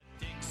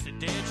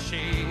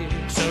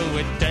So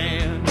we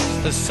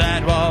danced the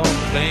sidewalk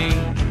clean.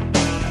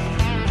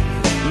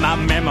 My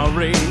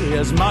memory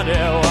is muddy.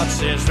 What's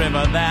this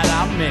river that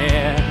I'm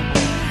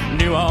in?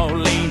 New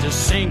Orleans is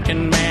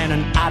sinking, man,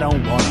 and I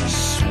don't want to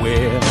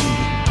swim.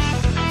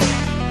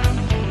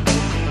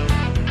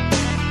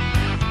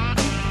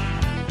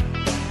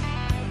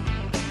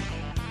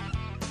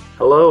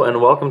 Hello and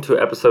welcome to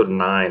episode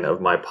 9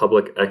 of my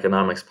public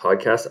economics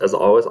podcast. As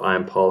always, I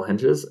am Paul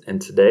Hinges,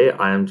 and today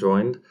I am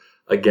joined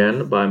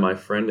again by my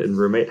friend and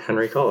roommate,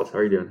 Henry Collins. How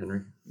are you doing, Henry?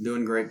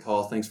 Doing great,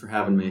 Paul. Thanks for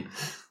having me.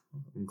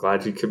 I'm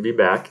glad you could be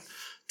back.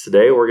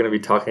 Today we're going to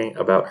be talking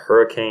about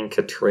Hurricane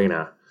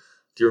Katrina.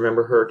 Do you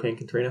remember Hurricane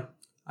Katrina?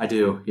 I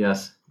do,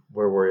 yes.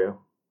 Where were you?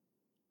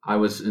 I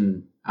was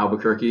in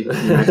Albuquerque,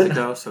 New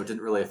Mexico, so it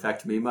didn't really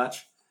affect me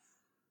much.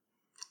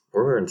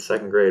 We were in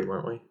second grade,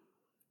 weren't we?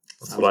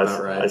 That's Sounds what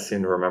about right. I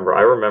seem to remember.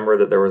 I remember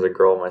that there was a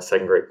girl in my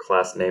second grade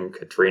class named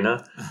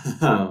Katrina,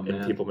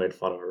 and people made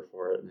fun of her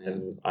for it,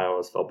 and I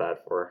always felt bad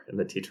for her, and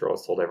the teacher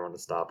always told everyone to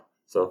stop.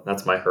 So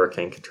that's my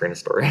Hurricane Katrina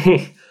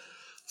story.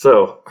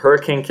 So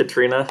Hurricane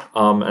Katrina,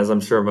 as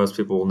I'm sure most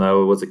people will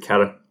know, was a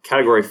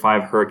Category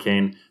 5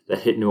 hurricane that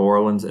hit New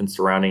Orleans and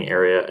surrounding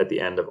area at the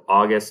end of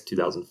August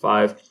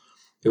 2005.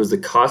 It was the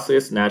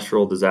costliest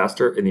natural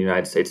disaster in the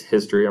United States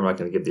history. I'm not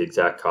going to give the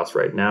exact cost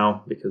right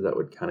now because that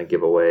would kind of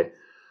give away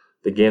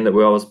the game that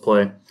we always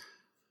play.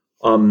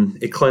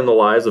 It claimed the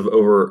lives of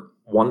over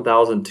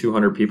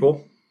 1,200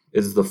 people. It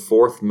is the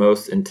fourth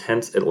most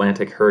intense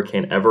Atlantic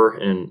hurricane ever,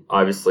 and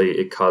obviously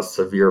it caused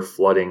severe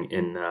flooding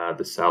in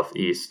the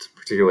southeast,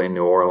 particularly in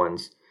New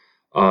Orleans,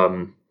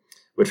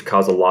 which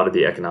caused a lot of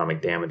the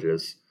economic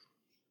damages.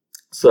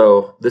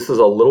 So this is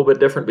a little bit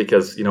different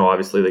because,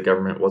 obviously the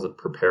government wasn't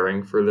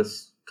preparing for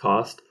this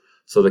cost.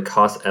 So the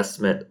cost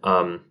estimate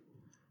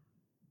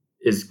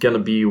is going to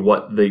be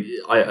what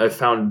I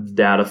found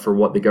data for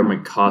what the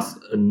government cost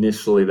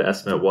initially. The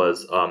estimate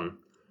was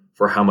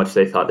for how much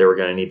they thought they were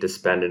going to need to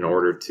spend in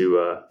order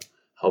to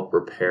help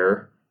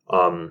repair.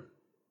 And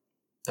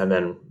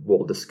then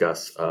we'll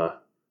discuss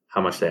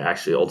how much they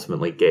actually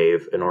ultimately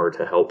gave in order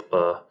to help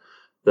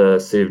the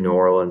city of New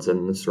Orleans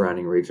and the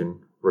surrounding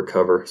region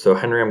recover. So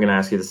Henry, I'm going to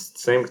ask you the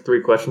same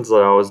 3 questions that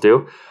I always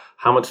do.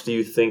 How much do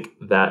you think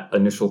that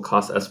initial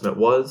cost estimate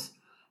was?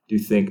 Do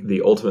you think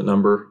the ultimate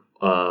number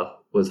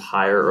was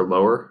higher or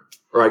lower?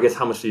 Or I guess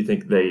how much do you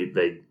think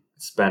they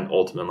spent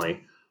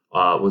ultimately?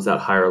 Was that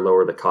higher or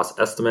lower the cost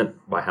estimate?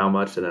 By how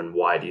much? And then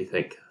why do you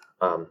think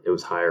it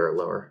was higher or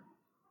lower?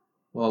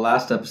 Well,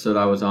 last episode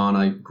I was on,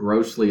 I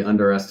grossly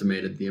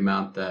underestimated the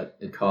amount that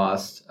it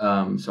cost.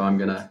 So I'm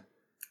going to...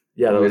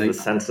 Yeah, that was the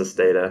census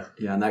data.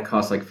 Yeah, and that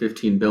cost like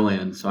 $15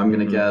 billion. So I'm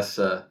going to guess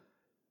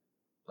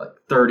like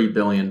 $30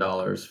 billion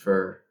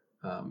for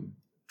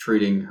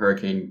treating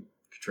Hurricane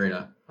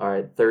Katrina. All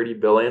right,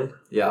 $30 billion?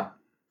 Yeah.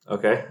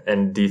 Okay,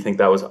 and do you think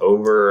that was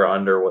over or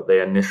under what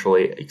they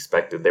initially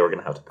expected they were going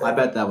to have to pay? I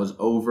bet that was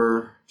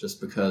over just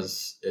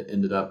because it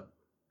ended up,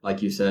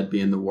 like you said,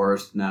 being the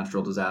worst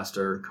natural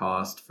disaster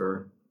cost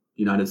for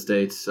the United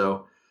States.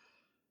 So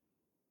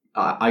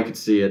I could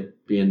see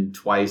it being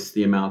twice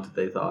the amount that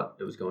they thought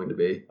it was going to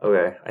be.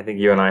 Okay, I think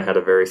you and I had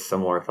a very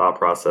similar thought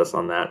process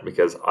on that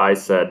because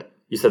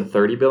you said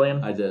 30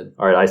 billion? I did.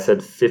 All right, I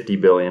said 50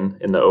 billion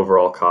in the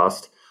overall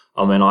cost.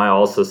 And I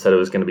also said it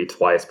was going to be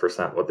twice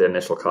percent what the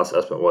initial cost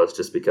estimate was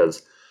just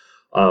because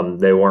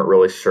they weren't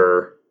really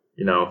sure,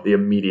 the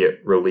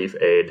immediate relief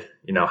aid,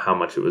 how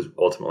much it was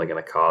ultimately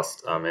going to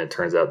cost. And it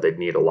turns out they'd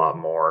need a lot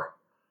more,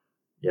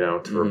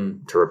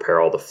 to repair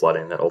all the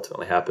flooding that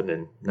ultimately happened.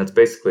 And that's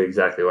basically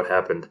exactly what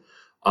happened.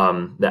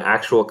 The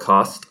actual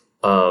cost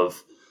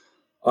of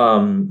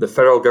the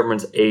federal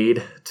government's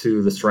aid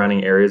to the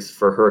surrounding areas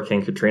for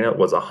Hurricane Katrina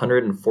was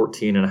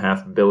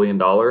 $114.5 billion.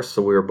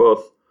 So we were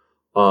both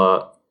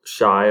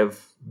shy of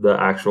the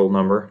actual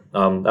number.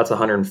 That's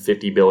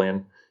 150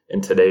 billion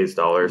in today's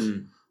dollars.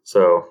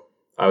 So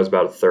I was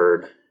about a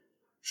third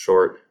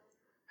short.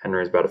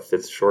 Henry's about a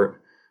fifth short.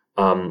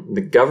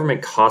 The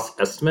government cost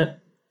estimate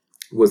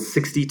was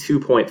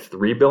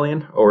 62.3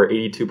 billion or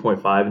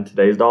 82.5 in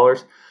today's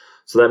dollars.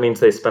 So that means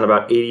they spent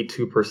about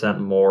 82%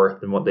 more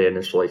than what they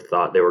initially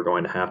thought they were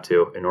going to have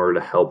to in order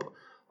to help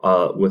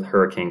with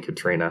Hurricane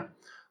Katrina.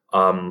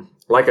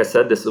 Like I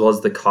said, this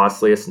was the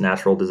costliest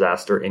natural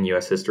disaster in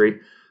U.S. history.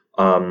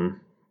 The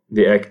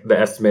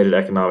estimated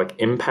economic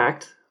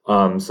impact,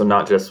 so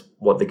not just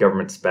what the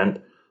government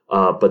spent,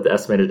 but the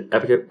estimated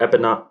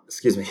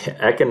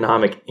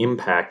economic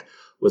impact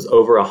was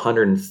over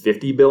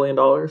 $150 billion,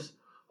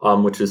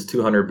 which is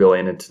 $200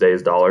 billion in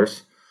today's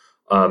dollars.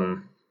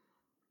 And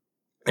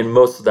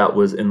most of that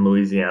was in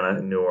Louisiana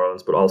and New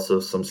Orleans, but also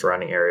some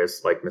surrounding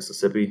areas like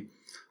Mississippi.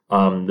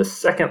 The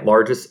second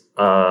largest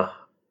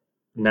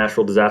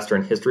natural disaster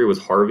in history was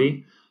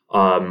Harvey,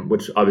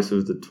 which obviously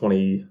was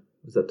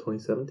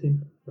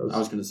 2017? I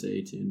was going to say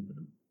 18, but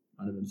it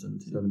might have been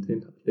 17.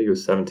 17? I think it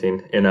was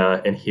 17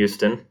 in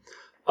Houston.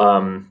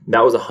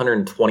 That was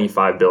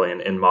 $125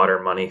 billion in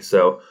modern money.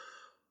 So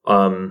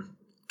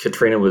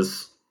Katrina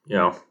was,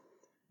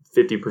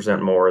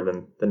 50% more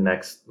than the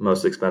next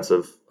most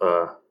expensive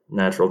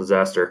natural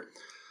disaster.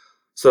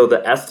 So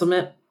the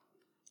estimate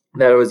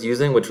that I was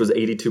using, which was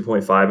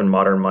 82.5 in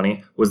modern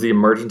money, was the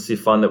emergency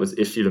fund that was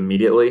issued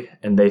immediately,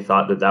 and they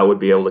thought that that would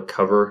be able to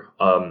cover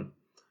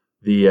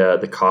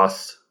the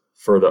cost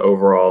for the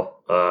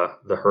overall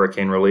the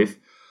hurricane relief.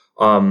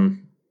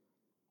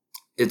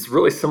 It's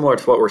really similar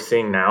to what we're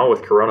seeing now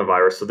with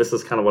coronavirus. So this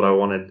is kind of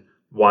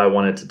why I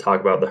wanted to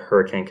talk about the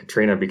Hurricane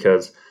Katrina,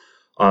 because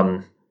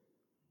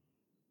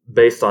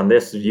based on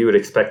this, you would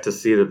expect to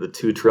see that the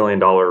 $2 trillion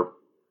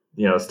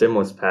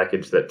stimulus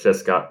package that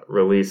just got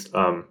released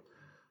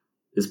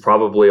is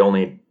probably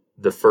only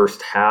the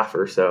first half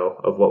or so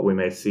of what we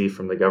may see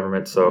from the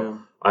government. So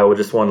I would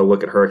just want to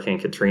look at Hurricane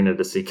Katrina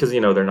to see, because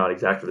they're not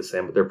exactly the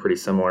same, but they're pretty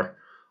similar.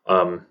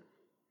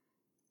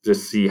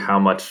 Just see how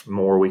much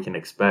more we can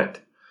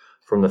expect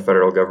from the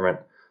federal government.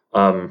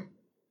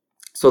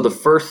 So the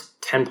first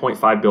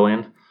 $10.5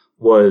 billion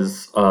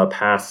was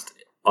passed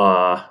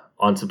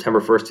on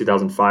September 1st,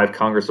 2005.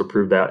 Congress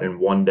approved that in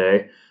one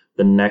day.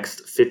 The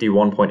next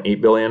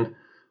 $51.8 billion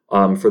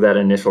for that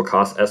initial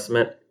cost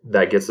estimate,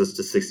 that gets us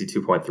to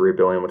 $62.3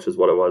 billion, which is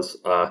what it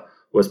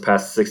was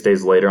passed 6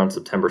 days later on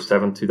September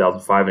 7th,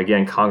 2005. And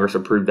again, Congress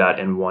approved that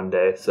in one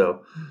day.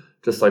 So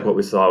just like what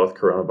we saw with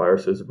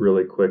coronavirus, it was a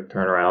really quick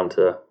turnaround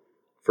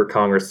for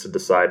Congress to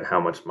decide how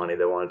much money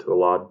they wanted to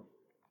allot.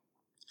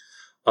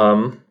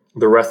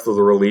 The rest of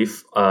the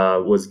relief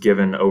was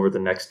given over the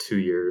next 2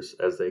 years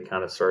as they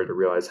kind of started to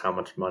realize how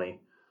much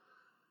money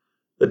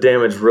the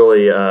damage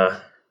really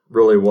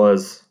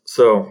was.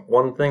 So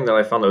one thing that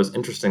I found that was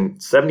interesting,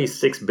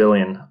 76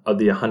 billion of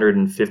the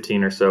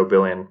 115 or so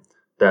billion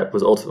that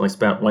was ultimately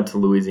spent went to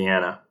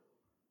Louisiana.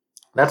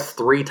 That's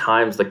 3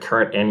 times the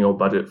current annual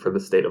budget for the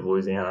state of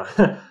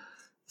Louisiana.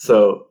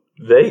 So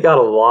they got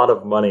a lot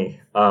of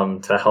money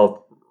to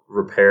help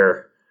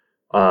repair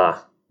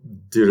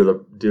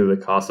due to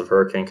the cost of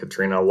Hurricane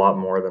Katrina, a lot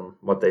more than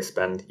what they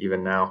spend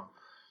even now.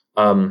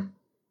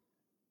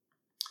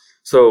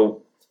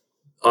 So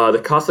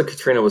the cost of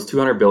Katrina was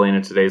 $200 billion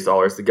in today's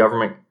dollars. The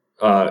government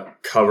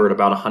covered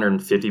about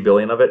 $150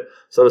 billion of it,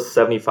 so it was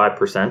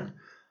 75%.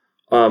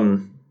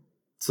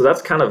 So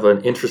that's kind of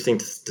an interesting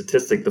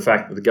statistic, the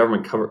fact that the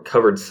government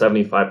covered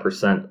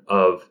 75%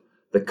 of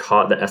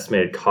the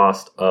estimated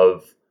cost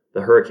of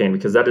the hurricane,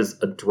 because that is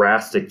a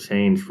drastic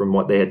change from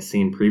what they had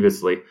seen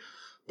previously.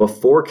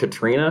 Before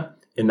Katrina,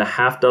 in the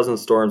half dozen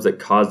storms that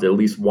caused at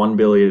least $1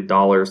 billion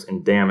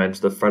in damage,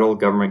 the federal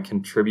government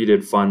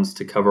contributed funds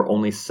to cover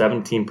only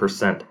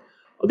 17%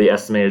 of the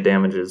estimated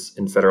damages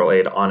in federal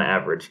aid on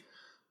average.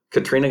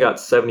 Katrina got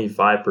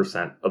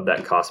 75% of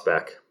that cost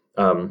back.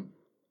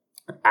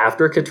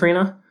 After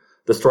Katrina,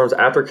 the storms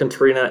after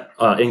Katrina,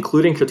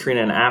 including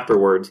Katrina and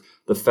afterwards,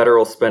 the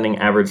federal spending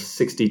averaged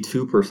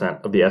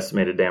 62% of the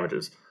estimated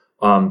damages,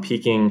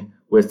 peaking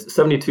with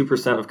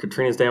 72% of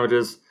Katrina's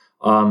damages,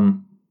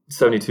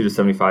 72 to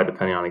 75,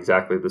 depending on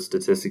exactly the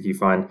statistic you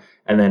find.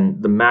 And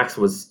then the max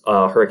was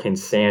Hurricane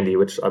Sandy,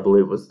 which I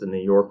believe was the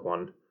New York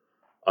one,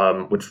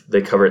 which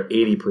they covered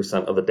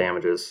 80% of the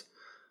damages.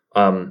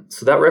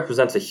 So that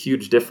represents a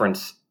huge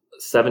difference,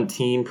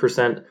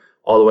 17%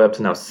 all the way up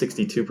to now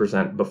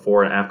 62%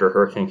 before and after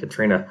Hurricane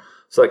Katrina.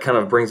 So that kind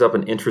of brings up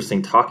an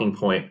interesting talking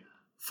point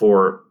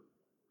for,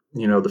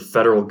 the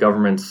federal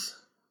government's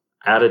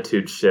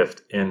attitude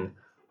shift in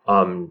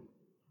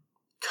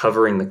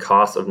covering the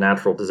cost of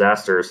natural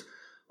disasters.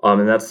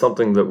 And that's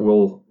something that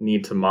we'll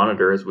need to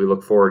monitor as we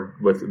look forward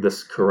with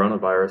this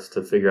coronavirus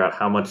to figure out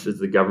how much is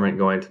the government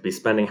going to be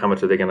spending, how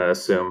much are they going to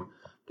assume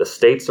the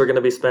states are going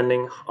to be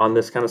spending on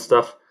this kind of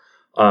stuff.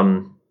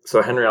 So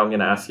Henry, I'm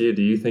going to ask you,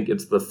 do you think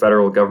it's the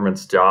federal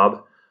government's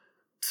job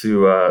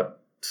to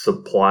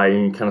supply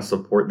and kind of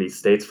support these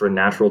states for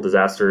natural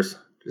disasters?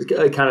 Just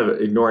kind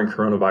of ignoring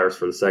coronavirus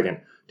for the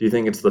second. Do you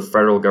think it's the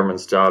federal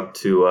government's job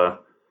to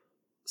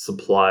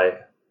supply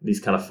these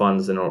kind of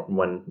funds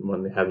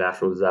when they have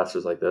natural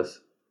disasters like this?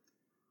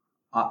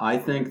 I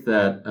think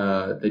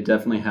that they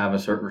definitely have a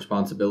certain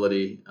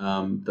responsibility.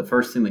 The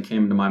first thing that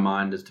came to my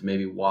mind is to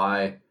maybe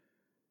why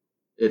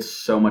it's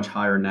so much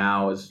higher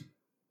now as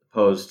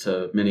opposed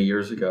to many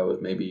years ago,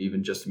 with maybe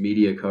even just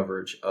media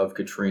coverage of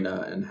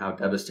Katrina and how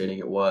devastating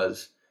it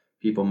was.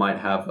 People might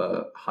have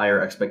a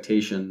higher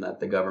expectation that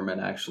the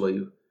government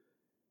actually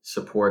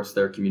supports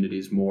their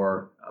communities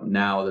more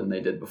now than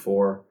they did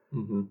before.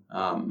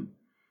 Mm-hmm.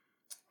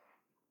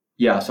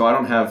 So I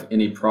don't have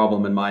any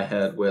problem in my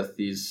head with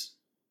these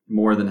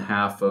more than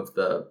half of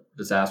the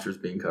disasters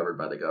being covered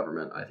by the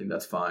government. I think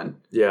that's fine.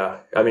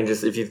 Yeah, I mean,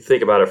 just if you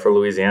think about it, for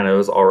Louisiana, it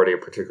was already a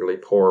particularly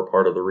poor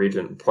part of the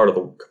region, part of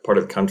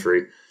the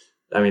country.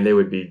 I mean, they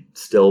would be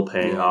still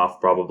paying off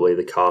probably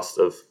the cost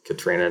of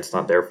Katrina. It's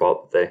not their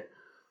fault that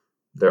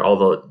they're all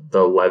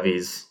the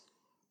levees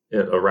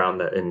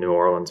around in New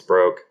Orleans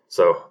broke.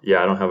 So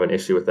yeah, I don't have an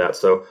issue with that.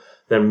 So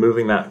then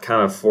moving that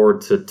kind of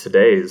forward to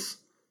today's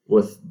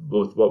with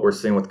what we're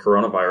seeing with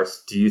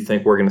coronavirus, do you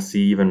think we're going to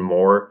see even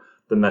more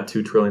than that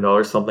 $2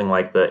 trillion, something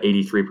like the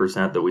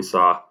 83% that we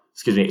saw,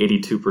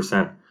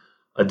 82%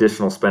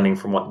 additional spending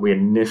from what the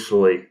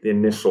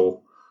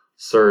initial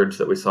surge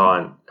that we saw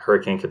in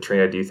Hurricane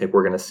Katrina, do you think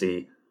we're going to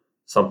see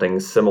something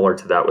similar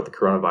to that with the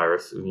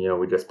coronavirus?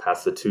 We just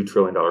passed the $2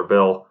 trillion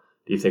bill.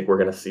 Do you think we're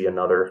going to see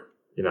another,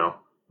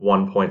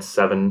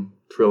 $1.7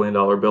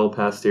 trillion bill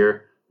passed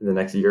here in the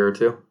next year or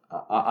two?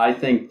 I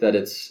think that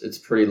it's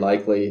pretty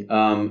likely.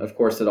 Of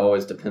course, it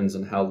always depends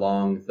on how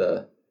long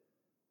the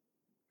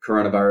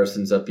coronavirus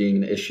ends up being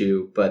an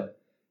issue. But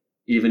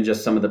even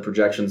just some of the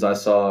projections I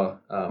saw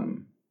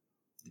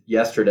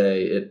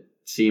yesterday, it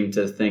seemed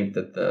to think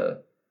that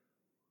the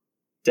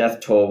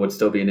death toll would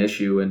still be an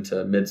issue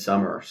into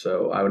midsummer.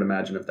 So I would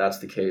imagine if that's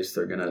the case,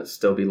 they're going to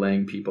still be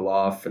laying people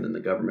off, and then the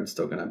government's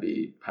still going to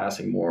be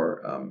passing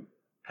more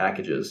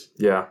packages.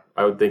 Yeah,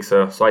 I would think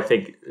so. So I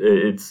think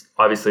it's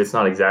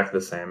not exactly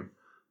the same,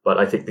 but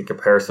I think the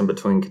comparison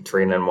between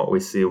Katrina and what we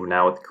see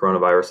now with the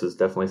coronavirus is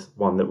definitely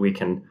one that we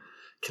can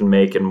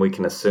make, and we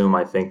can assume,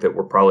 I think, that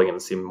we're probably going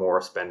to see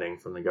more spending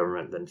from the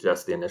government than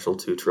just the initial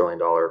 $2 trillion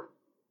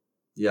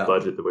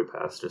budget that we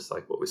passed, just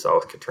like what we saw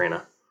with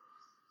Katrina.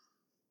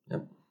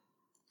 Yep.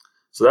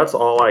 So that's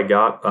all I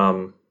got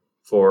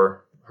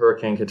for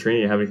Hurricane Katrina.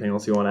 You have anything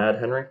else you want to add,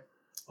 Henry,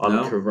 on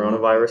the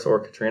coronavirus or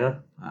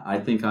Katrina? I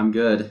think I'm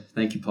good.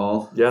 Thank you,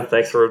 Paul. Yeah,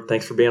 thanks for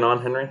being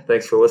on, Henry.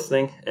 Thanks for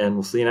listening, and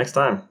we'll see you next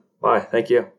time. Bye. Thank you.